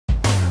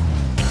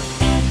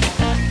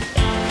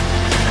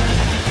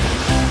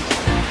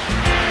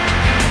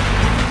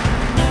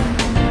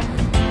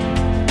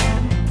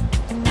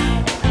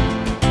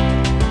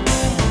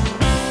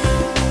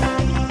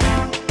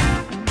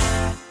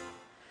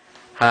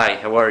Hi,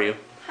 how are you?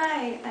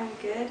 Hi, I'm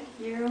good.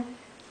 You?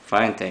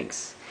 Fine,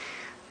 thanks.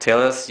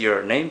 Tell us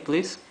your name,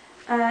 please.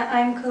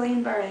 I'm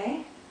Colline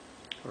Barret.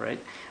 All right.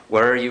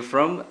 Where are you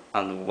from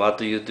and what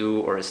do you do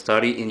or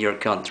study in your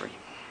country?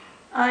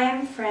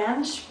 I'm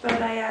French,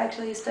 but I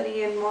actually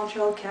study in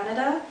Montreal,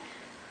 Canada,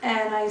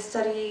 and I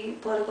study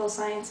political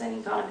science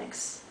and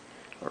economics.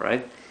 All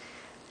right.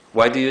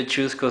 Why do you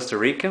choose Costa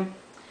Rica?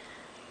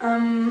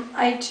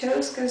 I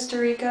chose Costa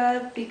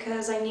Rica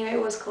because I knew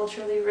it was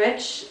culturally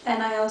rich,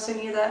 and I also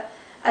knew that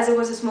as it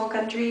was a small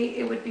country,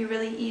 it would be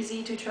really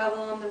easy to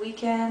travel on the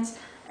weekends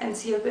and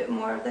see a bit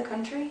more of the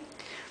country.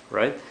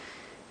 Right.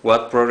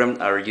 What program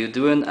are you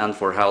doing and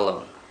for how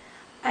long?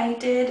 I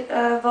did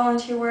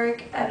volunteer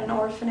work at an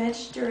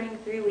orphanage during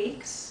 3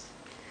 weeks.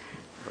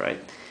 Right.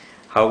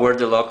 How were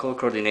the local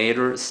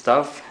coordinator,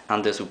 staff,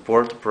 and the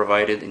support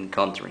provided in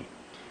country?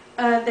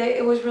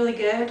 It was really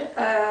good.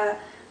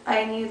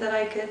 I knew that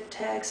I could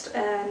text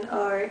and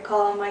or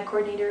call my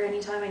coordinator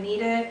anytime I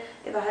needed,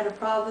 if I had a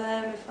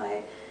problem, if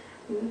I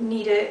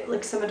needed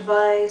like some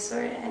advice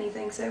or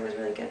anything, so it was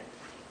really good.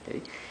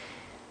 Okay.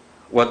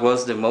 What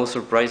was the most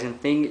surprising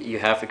thing you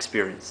have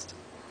experienced?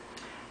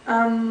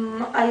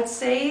 I'd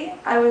say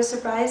I was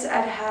surprised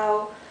at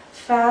how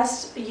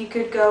fast you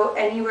could go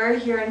anywhere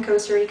here in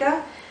Costa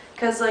Rica,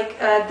 because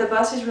the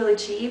bus is really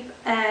cheap,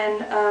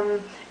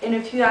 and in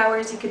a few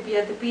hours you could be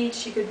at the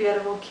beach, you could be at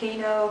a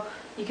volcano,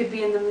 you could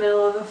be in the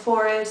middle of a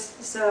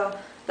forest, so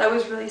that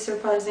was really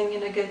surprising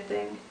and a good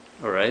thing.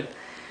 All right.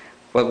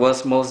 What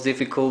was most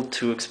difficult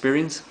to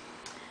experience?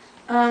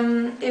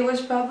 It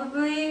was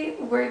probably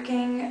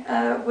working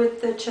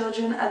with the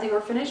children at the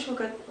orphanage,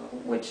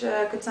 which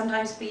could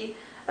sometimes be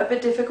a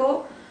bit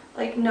difficult,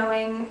 like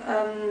knowing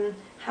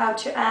how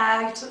to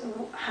act,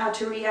 how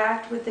to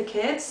react with the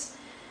kids.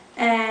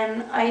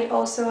 And I'd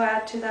also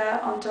add to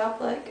that on top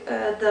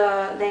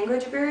the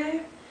language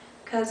barrier,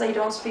 because I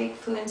don't speak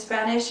fluent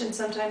Spanish and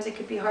sometimes it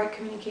could be hard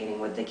communicating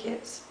with the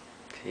kids.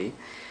 Okay.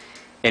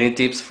 Any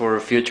tips for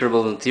future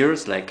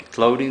volunteers like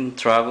clothing,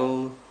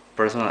 travel,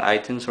 personal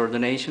items or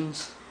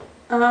donations?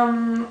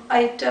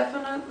 I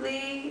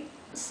definitely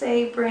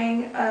say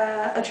bring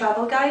a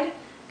travel guide,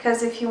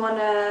 because if you want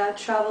to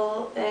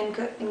travel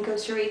in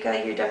Costa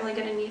Rica, you're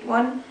definitely going to need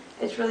one.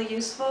 It's really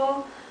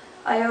useful.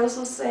 I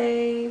also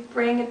say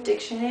bring a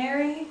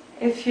dictionary.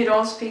 If you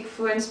don't speak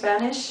fluent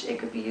Spanish, it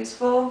could be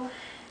useful.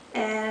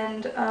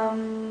 And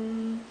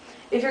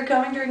if you're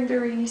coming during the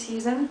rainy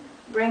season,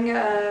 bring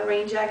a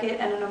rain jacket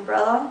and an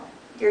umbrella.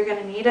 You're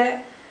going to need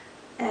it.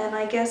 And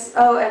I guess,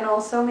 oh, and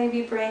also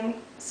maybe bring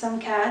some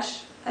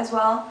cash as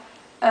well.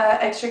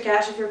 Extra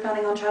cash if you're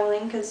planning on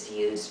traveling, because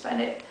you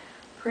spend it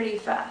pretty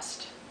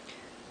fast.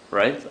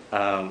 Right?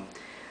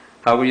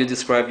 How would you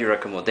describe your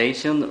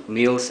accommodation,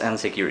 meals, and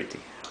security?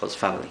 Host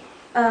family.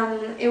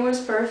 It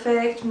was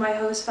perfect. My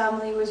host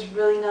family was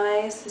really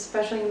nice,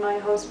 especially my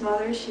host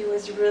mother. She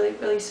was really,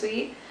 really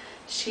sweet.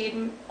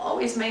 She'd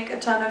always make a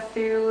ton of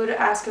food,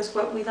 ask us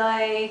what we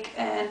like,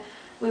 and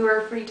we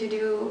were free to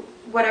do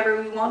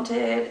whatever we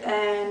wanted,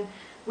 and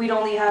we'd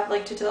only have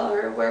to tell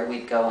her where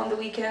we'd go on the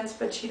weekends,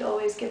 but she'd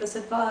always give us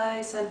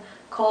advice and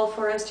call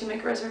for us to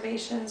make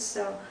reservations,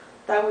 so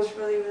that was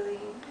really, really,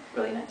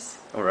 really nice.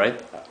 All right.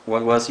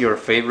 What was your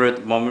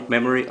favorite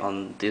memory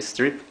on this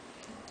trip?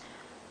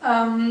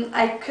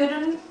 I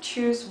couldn't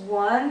choose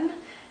one.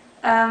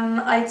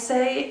 I'd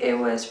say it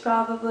was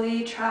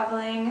probably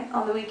traveling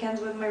on the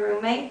weekends with my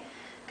roommate,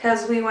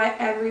 because we went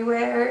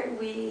everywhere.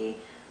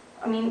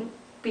 I mean,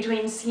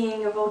 between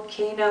seeing a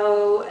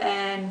volcano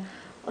and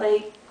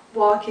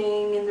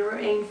walking in the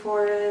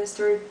rainforest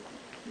or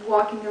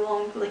walking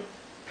along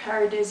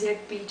paradisiac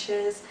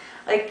beaches,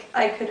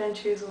 I couldn't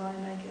choose one,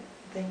 I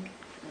think.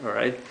 All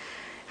right.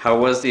 How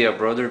was the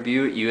Broader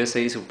View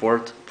USA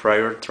support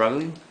prior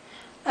traveling?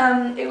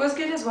 It was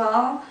good as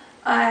well.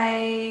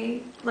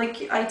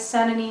 I'd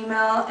send an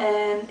email,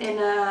 and in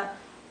a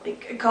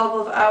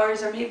couple of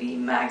hours or maybe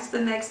max the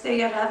next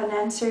day I'd have an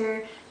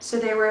answer. So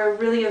they were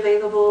really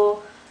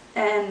available,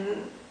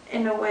 and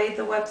in a way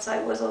the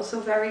website was also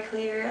very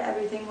clear.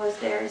 Everything was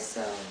there,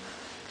 so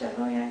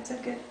definitely I'd say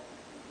good.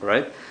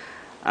 Right.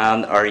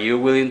 And are you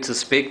willing to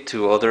speak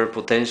to other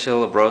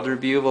potential Broader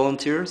View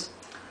volunteers?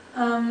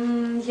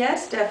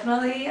 Yes,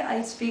 definitely.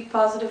 I speak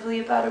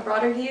positively about a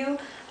broader view.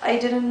 I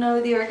didn't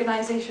know the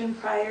organization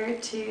prior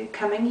to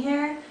coming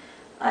here.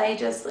 I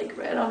just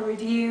read on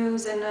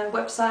reviews and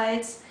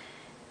websites,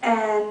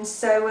 and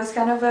so it was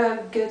kind of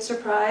a good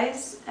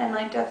surprise, and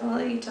I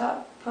definitely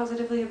talk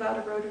positively about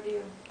a broader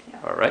view. Yeah.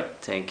 All right.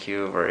 Thank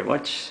you very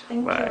much.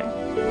 Thank Bye.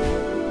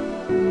 you.